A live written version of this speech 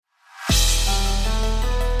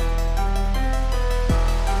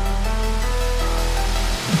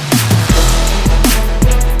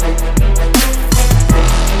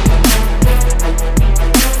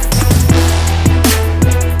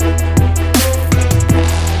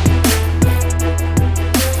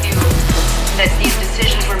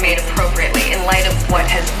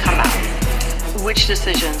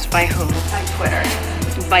decisions by whom? By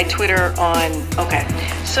Twitter. By Twitter on, okay.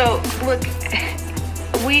 So, look,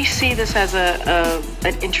 we see this as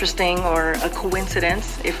an interesting or a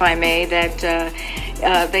coincidence, if I may, that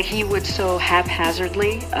he would so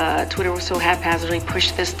haphazardly, Twitter would so haphazardly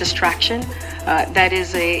push this distraction. That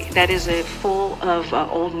is a full of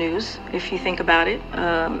old news, if you think about it.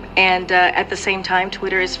 And at the same time,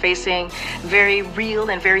 Twitter is facing very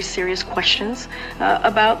real and very serious questions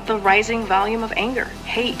about the rising volume of anger,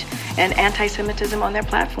 hate, and anti-Semitism on their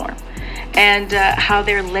platform, and how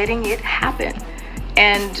they're letting it happen.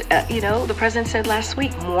 And, the president said last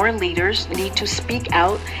week, more leaders need to speak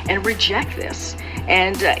out and reject this.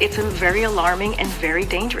 And it's very alarming and very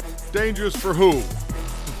dangerous. Dangerous for who?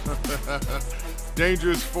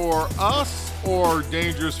 Dangerous for us or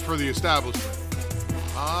dangerous for the establishment?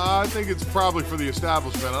 I think it's probably for the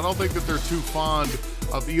establishment. I don't think that they're too fond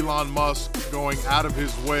of Elon Musk going out of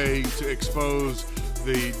his way to expose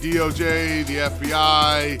the DOJ, the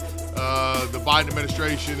FBI, the Biden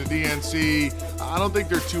administration, the DNC. I don't think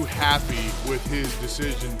they're too happy with his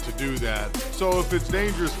decision to do that. So if it's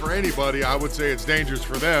dangerous for anybody, I would say it's dangerous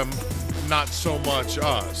for them, not so much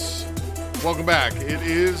us. Welcome back. It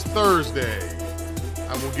is Thursday.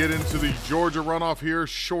 I will get into the Georgia runoff here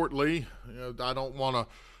shortly. I don't want to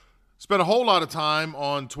spend a whole lot of time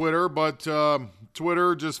on Twitter, but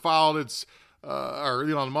Twitter just filed or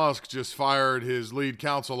Elon Musk just fired his lead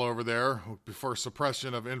counsel over there for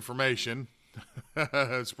suppression of information,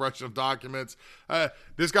 suppression of documents.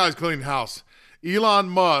 This guy's cleaning house. Elon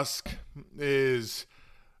Musk is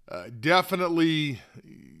definitely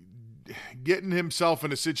getting himself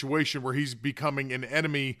in a situation where he's becoming an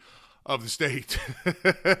enemy of the state.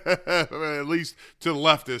 At least to the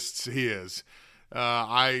leftists, he is.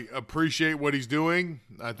 I appreciate what he's doing.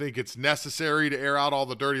 I think it's necessary to air out all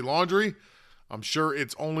the dirty laundry. I'm sure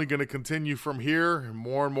it's only going to continue from here, and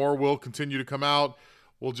more will continue to come out.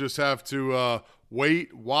 We'll just have to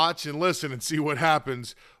wait, watch, and listen and see what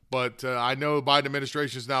happens. But I know the Biden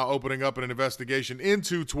administration is now opening up an investigation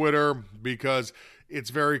into Twitter because it's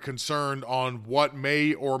very concerned on what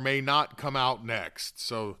may or may not come out next.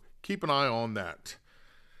 So keep an eye on that.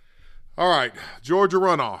 All right, Georgia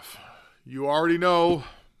runoff. You already know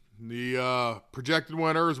the projected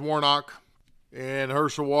winner is Warnock. And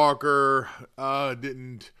Herschel Walker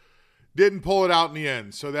didn't pull it out in the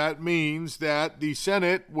end. So that means that the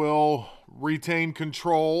Senate will retain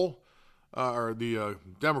control, or the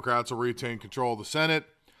Democrats will retain control of the Senate.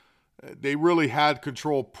 They really had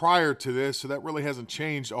control prior to this, so that really hasn't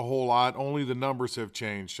changed a whole lot. Only the numbers have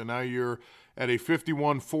changed. So now you're at a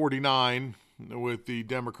 51-49 with the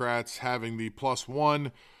Democrats having the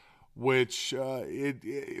 +1. Which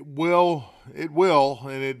it will,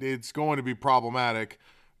 and it's going to be problematic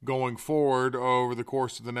going forward over the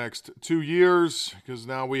course of the next 2 years, because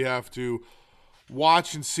now we have to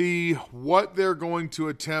watch and see what they're going to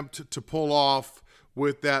attempt to pull off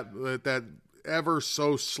with that ever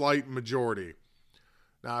so slight majority.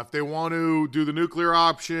 Now, if they want to do the nuclear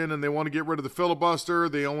option and they want to get rid of the filibuster,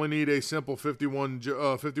 they only need a simple 51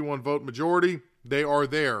 vote majority. They are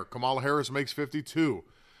there. Kamala Harris makes 52.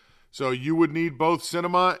 So you would need both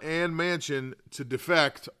Sinema and Manchin to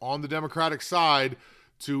defect on the Democratic side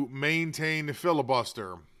to maintain the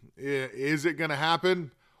filibuster. Is it going to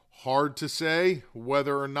happen? Hard to say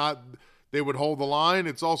whether or not they would hold the line.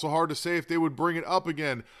 It's also hard to say if they would bring it up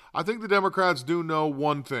again. I think the Democrats do know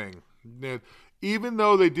one thing. Even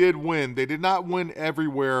though they did win, they did not win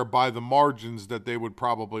everywhere by the margins that they would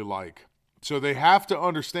probably like. So they have to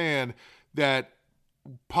understand that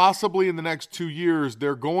possibly in the next 2 years,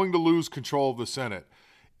 they're going to lose control of the Senate.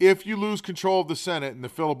 If you lose control of the Senate and the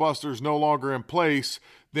filibuster is no longer in place,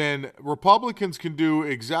 then Republicans can do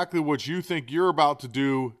exactly what you think you're about to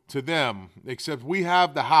do to them, except we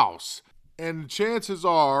have the House. And chances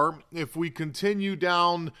are, if we continue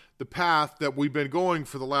down the path that we've been going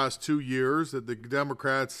for the last 2 years, that the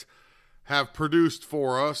Democrats have produced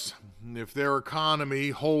for us, if their economy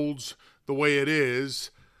holds the way it is,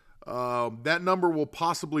 that number will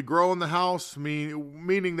possibly grow in the House,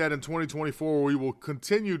 meaning that in 2024 we will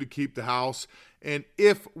continue to keep the House. And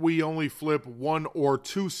if we only flip 1 or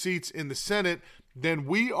 2 seats in the Senate, then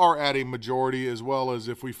we are at a majority, as well as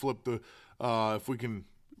if we flip if we can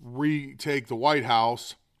retake the White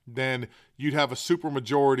House, then you'd have a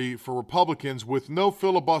supermajority for Republicans with no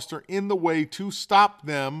filibuster in the way to stop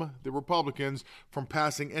them, the Republicans, from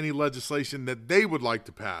passing any legislation that they would like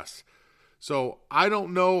to pass. So I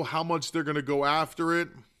don't know how much they're going to go after it.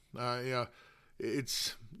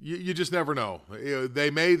 You just never know. They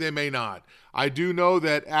may not. I do know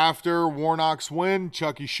that after Warnock's win,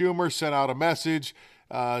 Chuckie Schumer sent out a message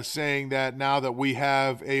saying that now that we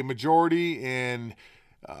have a majority and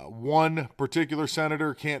one particular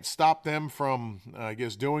senator can't stop them from,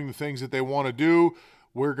 doing the things that they want to do,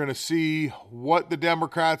 we're going to see what the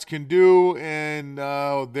Democrats can do and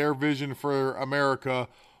their vision for America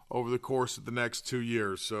over the course of the next 2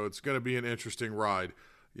 years. So it's going to be an interesting ride.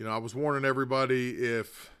 I was warning everybody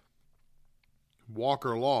if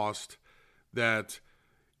Walker lost that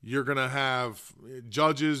you're going to have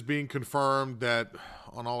judges being confirmed that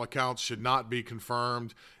on all accounts should not be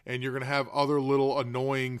confirmed, and you're going to have other little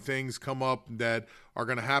annoying things come up that are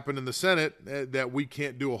going to happen in the Senate that we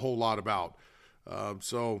can't do a whole lot about.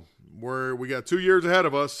 So we got 2 years ahead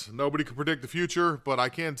of us. Nobody can predict the future, but I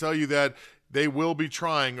can tell you that they will be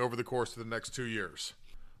trying over the course of the next 2 years.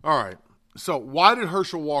 All right, so why did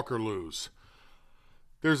Herschel Walker lose?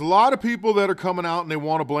 There's a lot of people that are coming out and they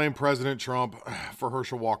want to blame President Trump for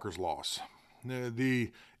Herschel Walker's loss.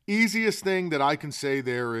 The easiest thing that I can say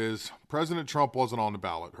there is President Trump wasn't on the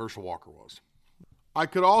ballot. Herschel Walker was. I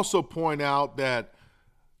could also point out that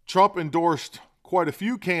Trump endorsed quite a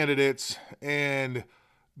few candidates, and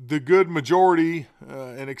the good majority,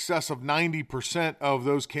 in excess of 90% of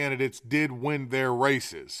those candidates did win their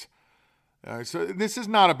races. So this is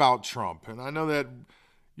not about Trump. And I know that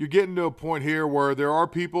you're getting to a point here where there are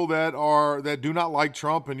people that do not like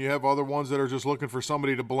Trump, and you have other ones that are just looking for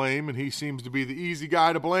somebody to blame, and he seems to be the easy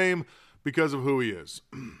guy to blame because of who he is.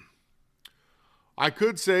 I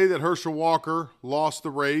could say that Herschel Walker lost the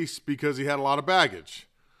race because he had a lot of baggage.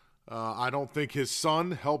 I don't think his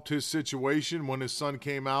son helped his situation when his son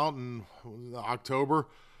came out in October,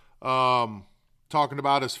 talking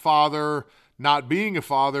about his father not being a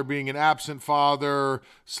father, being an absent father,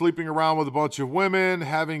 sleeping around with a bunch of women,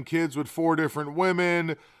 having kids with 4 different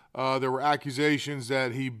women. There were accusations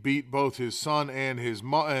that he beat both his son and his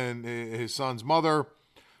son's mother.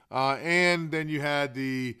 And then you had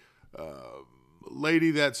the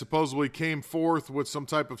lady that supposedly came forth with some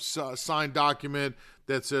type of signed document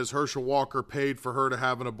that says Herschel Walker paid for her to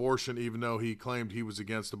have an abortion, even though he claimed he was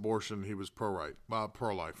against abortion. He was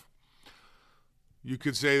pro-life. You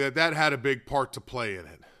could say that had a big part to play in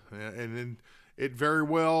it, and it very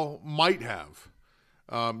well might have.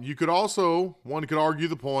 One could argue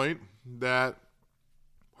the point that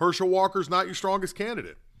Herschel Walker's not your strongest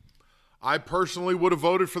candidate. I personally would have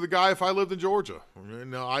voted for the guy if I lived in Georgia.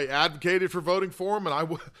 I advocated for voting for him,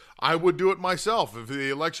 and I would do it myself. If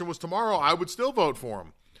the election was tomorrow, I would still vote for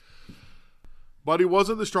him. But he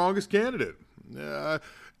wasn't the strongest candidate.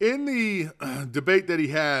 In the debate that he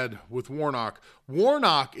had with Warnock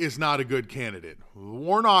is not a good candidate.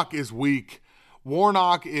 Warnock is weak.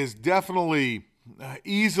 Warnock is definitely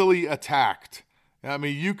easily attacked. I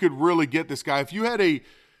mean, you could really get this guy. If you had a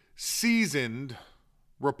seasoned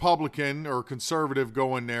Republican or conservative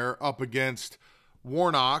go in there up against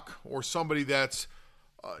Warnock or somebody that's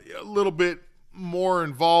a little bit more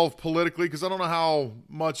involved politically, because I don't know how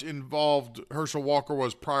much involved Herschel Walker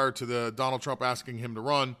was prior to the Donald Trump asking him to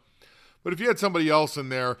run. But if you had somebody else in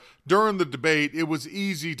there during the debate, it was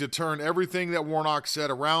easy to turn everything that Warnock said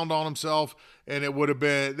around on himself, and they would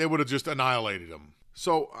have just annihilated him.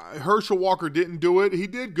 So Herschel Walker didn't do it. He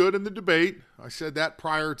did good in the debate. I said that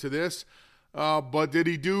prior to this. But did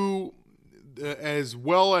he do as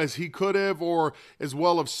well as he could have, or as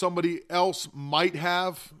well as somebody else might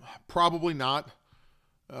have? Probably not.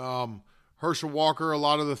 Herschel Walker, a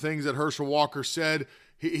lot of the things that Herschel Walker said,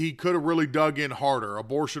 he could have really dug in harder.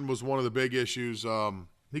 Abortion was one of the big issues.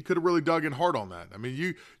 He could have really dug in hard on that. I mean,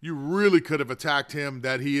 you really could have attacked him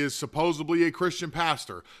that he is supposedly a Christian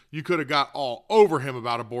pastor. You could have got all over him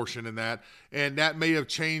about abortion and that may have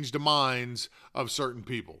changed the minds of certain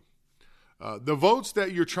people. The votes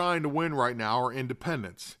that you're trying to win right now are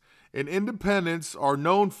independents. And independents are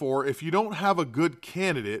known for, if you don't have a good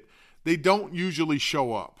candidate, they don't usually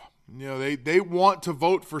show up. They want to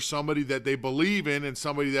vote for somebody that they believe in and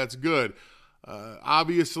somebody that's good.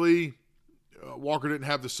 Obviously, Walker didn't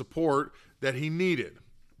have the support that he needed.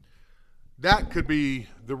 That could be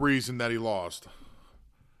the reason that he lost.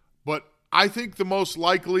 But I think the most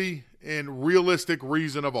likely and realistic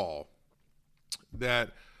reason of all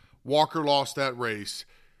that Walker lost that race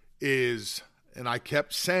is, and I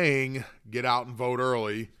kept saying, get out and vote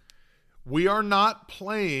early. We are not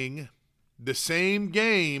playing the same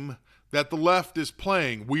game that the left is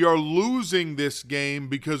playing. We are losing this game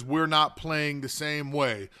because we're not playing the same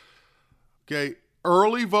way. Okay,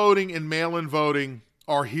 early voting and mail-in voting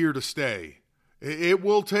are here to stay. It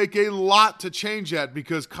will take a lot to change that,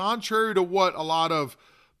 because contrary to what a lot of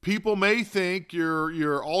people may think,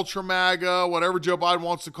 your ultra MAGA, whatever Joe Biden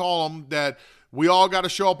wants to call them, that we all got to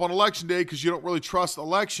show up on election day because you don't really trust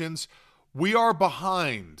elections. We are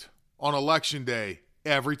behind on election day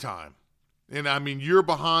every time. And I mean, you're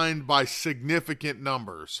behind by significant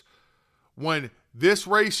numbers. When this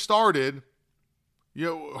race started,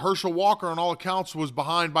 Herschel Walker, on all accounts, was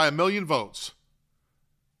behind by 1 million votes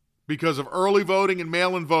because of early voting and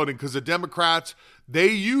mail-in voting, because the Democrats, they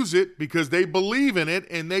use it because they believe in it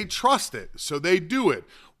and they trust it, so they do it.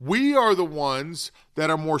 We are the ones that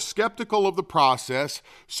are more skeptical of the process,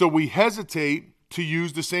 so we hesitate to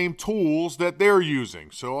use the same tools that they're using.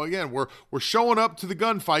 So again, we're showing up to the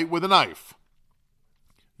gunfight with a knife.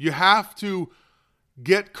 You have to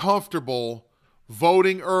get comfortable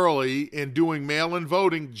voting early and doing mail-in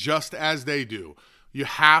voting just as they do. You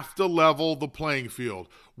have to level the playing field.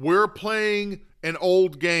 We're playing an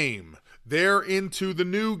old game. They're into the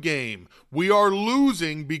new game. We are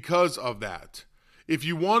losing because of that. If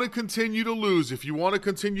you want to continue to lose, if you want to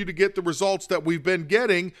continue to get the results that we've been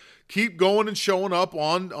getting, keep going and showing up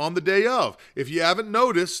on the day of. If you haven't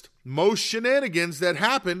noticed, most shenanigans that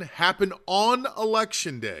happen on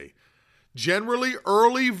election day. Generally,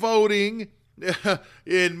 early voting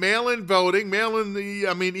in mail-in voting,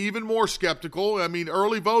 even more skeptical.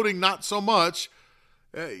 Early voting, not so much.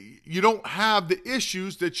 You don't have the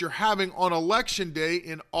issues that you're having on election day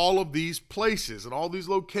in all of these places and all these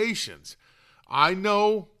locations. I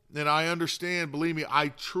know and I understand, believe me, I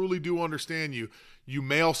truly do understand you. You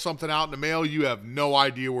mail something out in the mail, you have no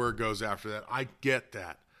idea where it goes after that. I get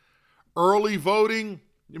that. Early voting,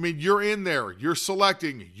 you're in there, you're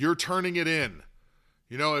selecting, you're turning it in.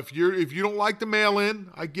 If you don't like the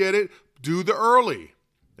mail-in, I get it, do the early.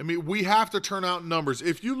 We have to turn out numbers.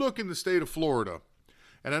 If you look in the state of Florida,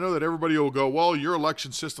 and I know that everybody will go, well, your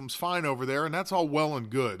election system's fine over there, and that's all well and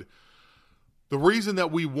good. The reason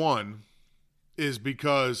that we won is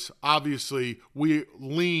because obviously we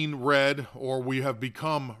lean red, or we have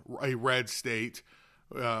become a red state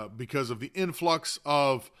because of the influx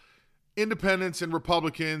of independents and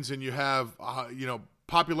Republicans, and you have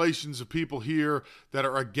populations of people here that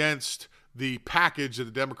are against the package that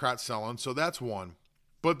the Democrats selling. So that's one.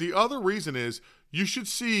 But the other reason is you should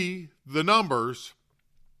see the numbers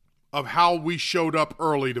of how we showed up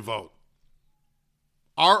early to vote.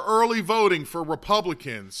 Our early voting for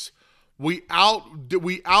Republicans, we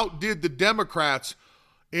outdid the Democrats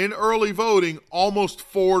in early voting almost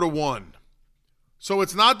 4-1. So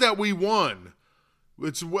it's not that we won.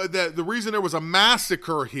 It's that the reason there was a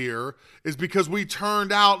massacre here is because we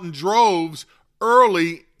turned out in droves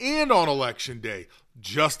early and on election day,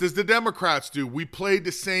 just as the Democrats do. We played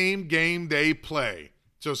the same game they play.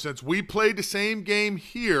 So since we played the same game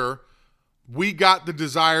here, we got the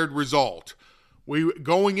desired result.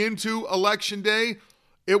 Going into election day,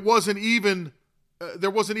 it wasn't even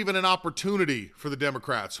there wasn't even an opportunity for the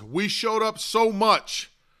Democrats. We showed up so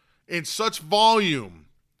much in such volume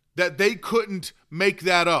that they couldn't make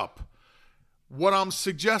that up. What I'm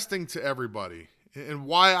suggesting to everybody, and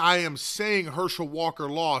why I am saying Herschel Walker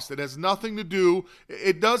lost, it has nothing to do,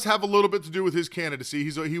 it does have a little bit to do with his candidacy.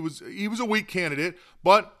 He was a weak candidate,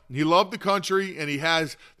 but he loved the country, and he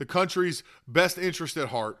has the country's best interest at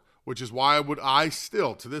heart, which is why I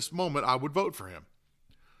still, to this moment, I would vote for him.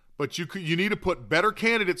 But you need to put better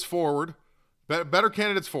candidates forward, better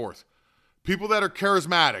candidates forth. People that are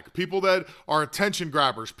charismatic, people that are attention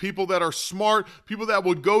grabbers, people that are smart, people that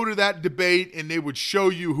would go to that debate and they would show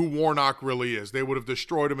you who Warnock really is. They would have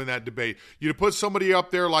destroyed him in that debate. You'd put somebody up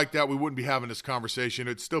there like that, we wouldn't be having this conversation.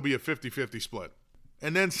 It'd still be a 50-50 split.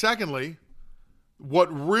 And then secondly,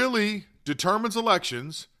 what really determines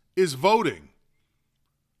elections is voting.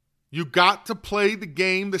 You got to play the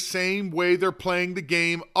game the same way they're playing the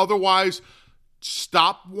game. Otherwise,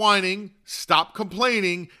 stop whining, stop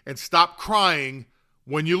complaining, and stop crying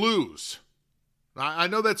when you lose. I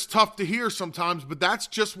know that's tough to hear sometimes, but that's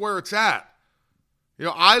just where it's at.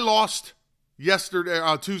 I lost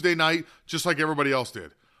Tuesday night, just like everybody else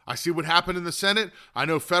did. I see what happened in the Senate. I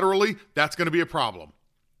know federally that's going to be a problem.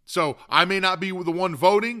 So I may not be the one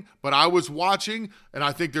voting, but I was watching, and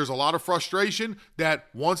I think there's a lot of frustration that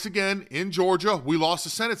once again in Georgia, we lost the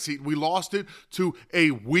Senate seat. We lost it to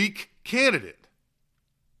a weak candidate.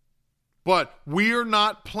 But we're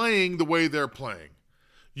not playing the way they're playing.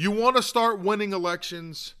 You want to start winning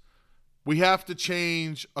elections, we have to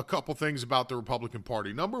change a couple things about the Republican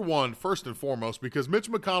Party. Number one, first and foremost, because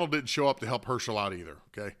Mitch McConnell didn't show up to help Herschel out either,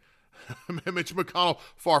 okay? Mitch McConnell,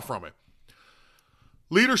 far from it.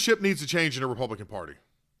 Leadership needs to change in the Republican Party.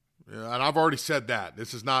 And I've already said that.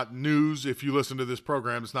 This is not news. If you listen to this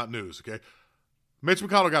program, it's not news, okay? Mitch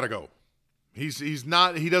McConnell got to go. He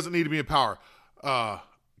doesn't need to be in power.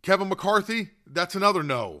 Kevin McCarthy, that's another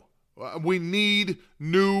no. We need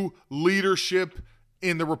new leadership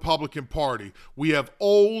in the Republican Party. We have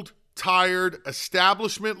old, tired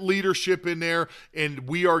establishment leadership in there, and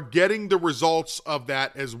we are getting the results of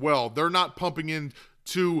that as well. They're not pumping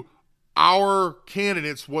into our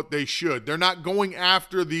candidates what they should. They're not going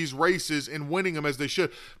after these races and winning them as they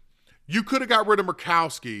should. You could have got rid of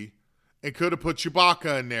Murkowski and could have put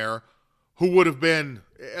Chewbacca in there, who would have been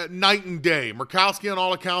night and day. Murkowski, on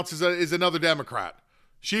all accounts, is another Democrat.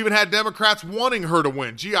 She even had Democrats wanting her to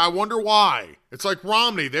win. Gee, I wonder why. It's like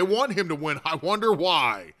Romney. They want him to win. I wonder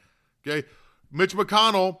why. Okay, Mitch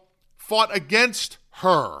McConnell fought against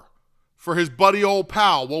her for his buddy old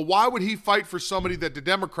pal. Well, why would he fight for somebody that the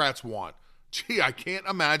Democrats want? Gee, I can't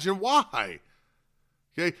imagine why.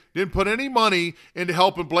 Okay, didn't put any money into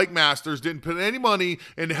helping Blake Masters, didn't put any money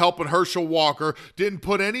into helping Herschel Walker, didn't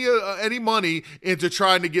put any money into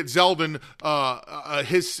trying to get Zeldin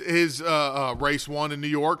his race won in New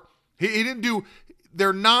York. He didn't do.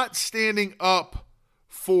 They're not standing up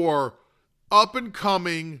for up and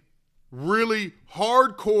coming, really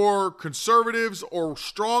hardcore conservatives or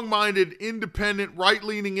strong-minded, independent,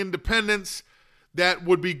 right-leaning independents that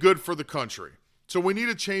would be good for the country. So we need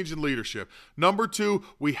a change in leadership. Number two,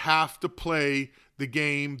 we have to play the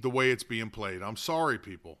game the way it's being played. I'm sorry,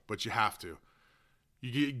 people, but you have to.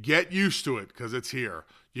 You get used to it because it's here.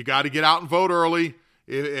 You got to get out and vote early.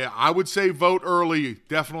 I would say vote early,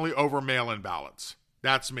 definitely over mail-in ballots.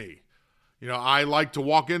 That's me. I like to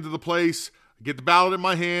walk into the place, get the ballot in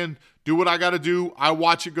my hand, do what I got to do. I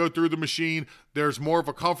watch it go through the machine. There's more of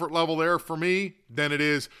a comfort level there for me than it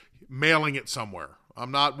is mailing it somewhere.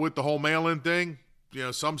 I'm not with the whole mail-in thing.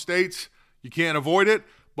 Some states, you can't avoid it.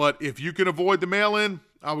 But if you can avoid the mail-in,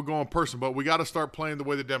 I would go in person. But we got to start playing the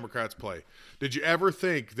way the Democrats play. Did you ever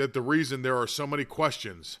think that the reason there are so many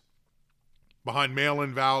questions behind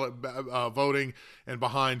mail-in voting and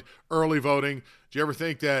behind early voting, did you ever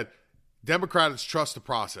think that Democrats trust the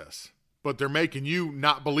process, but they're making you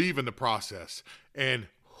not believe in the process? And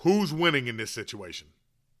who's winning in this situation?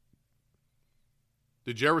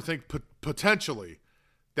 Did you ever think potentially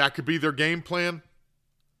that could be their game plan?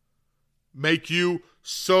 Make you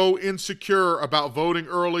so insecure about voting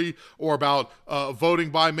early or about voting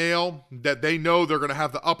by mail that they know they're going to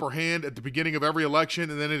have the upper hand at the beginning of every election,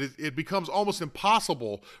 and then it becomes almost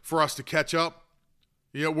impossible for us to catch up.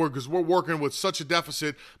 Because we're working with such a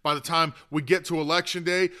deficit by the time we get to Election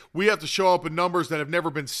Day. We have to show up in numbers that have never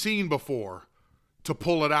been seen before to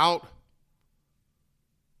pull it out.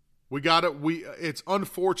 We got it. It's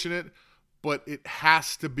unfortunate, but it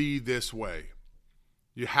has to be this way.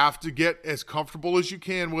 You have to get as comfortable as you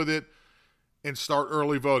can with it and start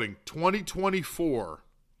early voting. 2024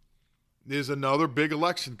 is another big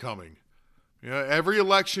election coming. Every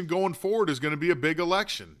election going forward is going to be a big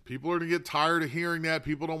election. People are going to get tired of hearing that.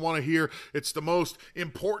 People don't want to hear it's the most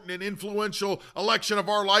important and influential election of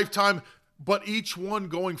our lifetime. But each one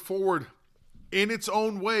going forward in its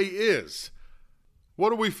own way is.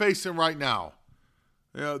 What are we facing right now?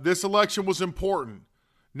 This election was important.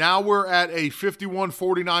 Now we're at a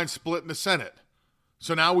 51-49 split in the Senate.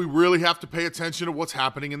 So now we really have to pay attention to what's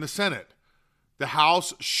happening in the Senate. The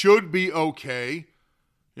House should be okay.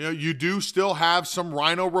 You do still have some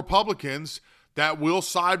rhino Republicans that will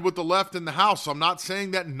side with the left in the House. I'm not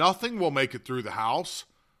saying that nothing will make it through the House,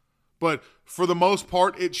 but for the most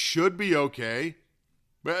part, it should be okay.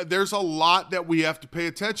 But there's a lot that we have to pay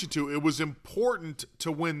attention to. It was important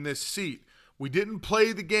to win this seat. We didn't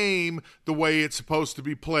play the game the way it's supposed to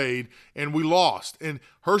be played, and we lost. And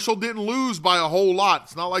Herschel didn't lose by a whole lot.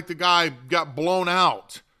 It's not like the guy got blown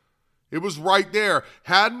out. It was right there.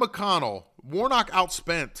 Had Warnock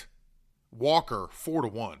outspent Walker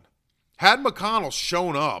 4-1. Had McConnell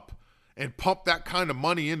shown up and pumped that kind of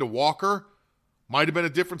money into Walker, might have been a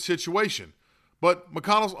different situation. But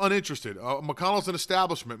McConnell's uninterested. McConnell's an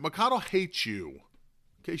establishment. McConnell hates you,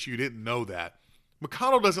 in case you didn't know that.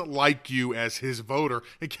 McConnell doesn't like you as his voter,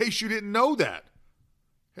 in case you didn't know that.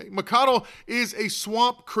 Okay? McConnell is a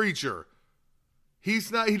swamp creature. He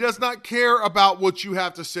does not care about what you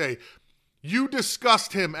have to say. You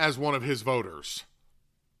disgust him as one of his voters.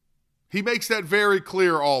 He makes that very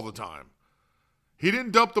clear all the time. He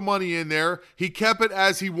didn't dump the money in there. He kept it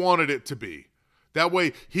as he wanted it to be. That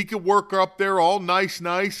way he could work up there all nice,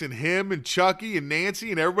 and him and Chucky and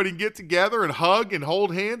Nancy and everybody can get together and hug and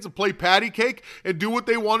hold hands and play patty cake and do what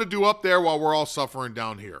they want to do up there while we're all suffering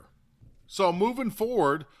down here. So moving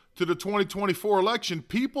forward to the 2024 election,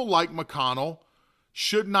 people like McConnell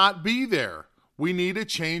should not be there. We need a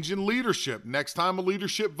change in leadership. Next time a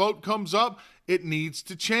leadership vote comes up, it needs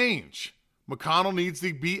to change. McConnell needs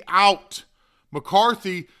to be out.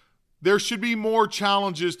 McCarthy, there should be more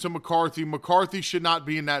challenges to McCarthy. McCarthy should not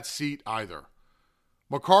be in that seat either.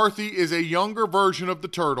 McCarthy is a younger version of the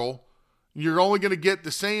turtle. You're only going to get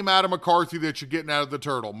the same out of McCarthy that you're getting out of the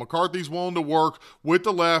turtle. McCarthy's willing to work with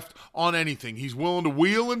the left on anything. He's willing to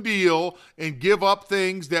wheel and deal and give up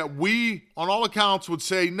things that we, on all accounts, would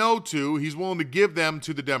say no to. He's willing to give them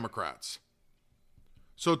to the Democrats.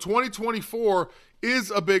 So 2024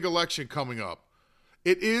 is a big election coming up.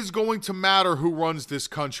 It is going to matter who runs this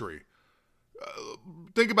country.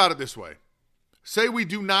 Think about it this way. Say we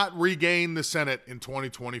do not regain the Senate in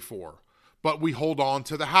 2024, but we hold on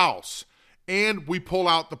to the House and we pull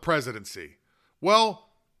out the presidency. Well,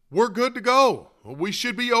 we're good to go. We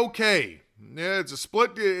should be okay. Yeah, it's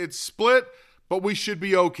split, but we should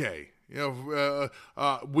be okay.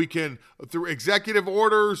 We can, through executive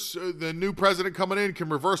orders, the new president coming in can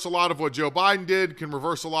reverse a lot of what Joe Biden did, can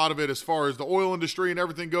reverse a lot of it as far as the oil industry and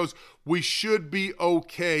everything goes. We should be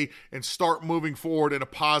okay and start moving forward in a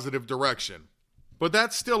positive direction. But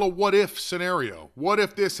that's still a what-if scenario. What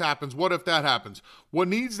if this happens? What if that happens? What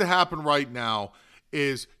needs to happen right now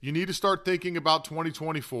is you need to start thinking about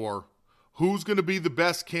 2024. Who's going to be the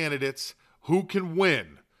best candidates? Who can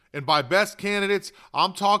win? And by best candidates,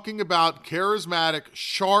 I'm talking about charismatic,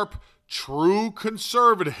 sharp, true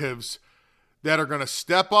conservatives that are going to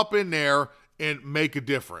step up in there and make a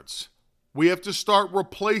difference. We have to start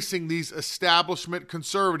replacing these establishment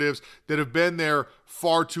conservatives that have been there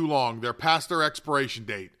far too long. They're past their expiration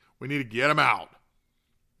date. We need to get them out.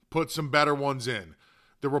 Put some better ones in.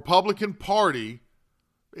 The Republican Party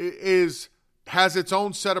has its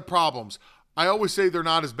own set of problems. I always say they're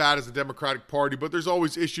not as bad as the Democratic Party, but there's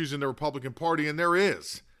always issues in the Republican Party, and there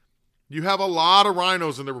is. You have a lot of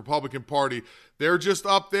rhinos in the Republican Party. They're just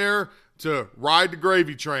up there to ride the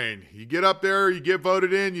gravy train. You get up there, you get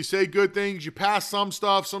voted in, you say good things, you pass some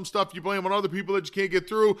stuff you blame on other people that you can't get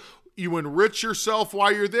through. You enrich yourself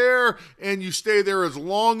while you're there, and you stay there as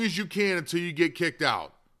long as you can until you get kicked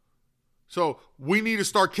out. So we need to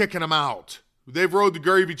start kicking them out. They've rode the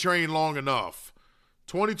gravy train long enough.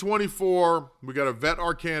 2024, we got to vet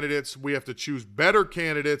our candidates. We have to choose better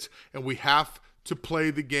candidates, and we have to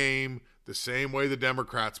play the game the same way the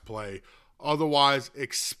Democrats play. Otherwise,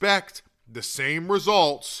 expect the same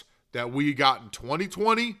results that we got in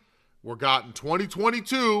 2020, we got in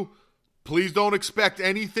 2022. Please don't expect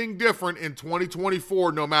anything different in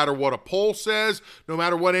 2024, no matter what a poll says, no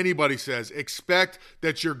matter what anybody says. Expect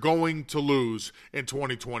that you're going to lose in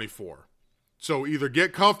 2024. So either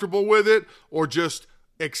get comfortable with it or just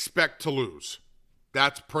expect to lose.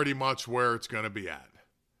 That's pretty much where it's going to be at.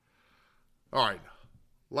 All right.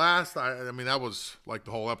 Last, I mean, that was like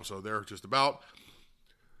the whole episode there, just about.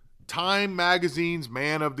 Time Magazine's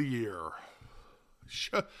Man of the Year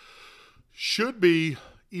should be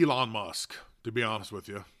Elon Musk, to be honest with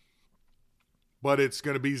you. But it's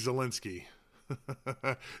going to be Zelensky.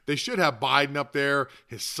 They should have Biden up there,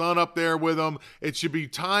 his son up there with him. It should be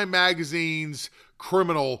Time Magazine's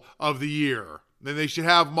Criminal of the Year. Then they should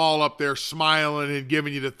have them all up there smiling and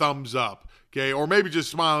giving you the thumbs up. Okay, or maybe just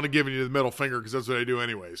smiling and giving you the middle finger because that's what they do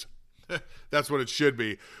anyways. That's what it should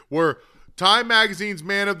be. Where Time Magazine's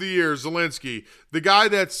Man of the Year, Zelensky, the guy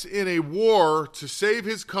that's in a war to save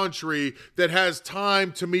his country, that has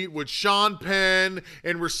time to meet with Sean Penn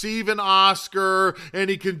and receive an Oscar, and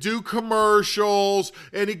he can do commercials,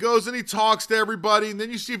 and he goes and he talks to everybody, and then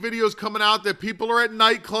you see videos coming out that people are at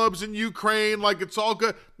nightclubs in Ukraine like it's all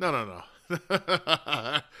good. No.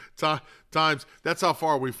 Times, that's how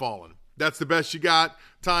far we've fallen. That's the best you got?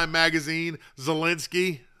 Time Magazine,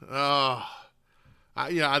 Zelensky.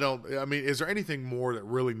 Is there anything more that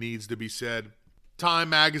really needs to be said? Time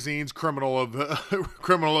Magazine's Criminal of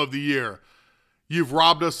the Year. You've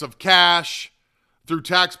robbed us of cash. Through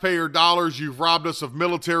taxpayer dollars, you've robbed us of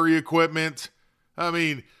military equipment. I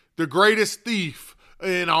mean, the greatest thief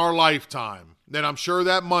in our lifetime. And I'm sure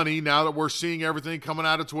that money, now that we're seeing everything coming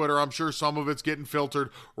out of Twitter, I'm sure some of it's getting filtered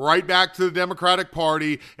right back to the Democratic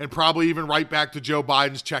Party and probably even right back to Joe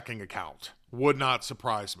Biden's checking account. Would not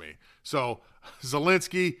surprise me. So,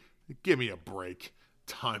 Zelensky, give me a break.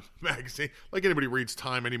 Time Magazine. Like anybody reads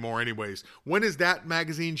Time anymore anyways. When is that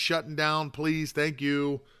magazine shutting down, please? Thank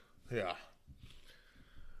you. Yeah.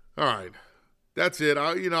 All right. That's it.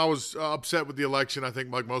 I was upset with the election, I think,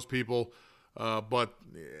 like most people. But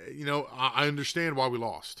I understand why we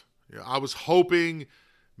lost. I was hoping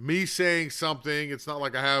me saying something, it's not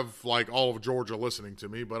like I have like all of Georgia listening to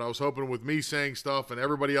me, but I was hoping with me saying stuff and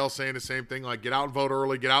everybody else saying the same thing, like get out and vote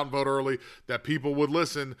early, that people would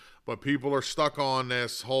listen. But people are stuck on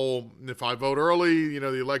this whole, if I vote early,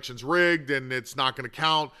 the election's rigged and it's not going to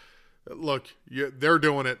count. Look, they're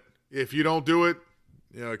doing it. If you don't do it,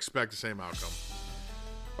 expect the same outcome.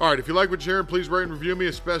 All right, if you like what you're hearing, please rate and review me,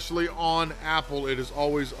 especially on Apple. It is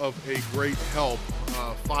always of a great help.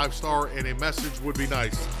 5-star and a message would be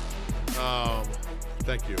nice.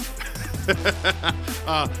 Thank you.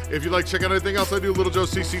 If you'd like to check out anything else I do,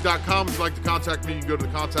 littlejoecc.com. If you'd like to contact me, you can go to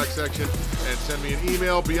the contact section and send me an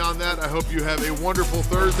email. Beyond that, I hope you have a wonderful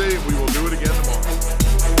Thursday, and we will do it again tomorrow.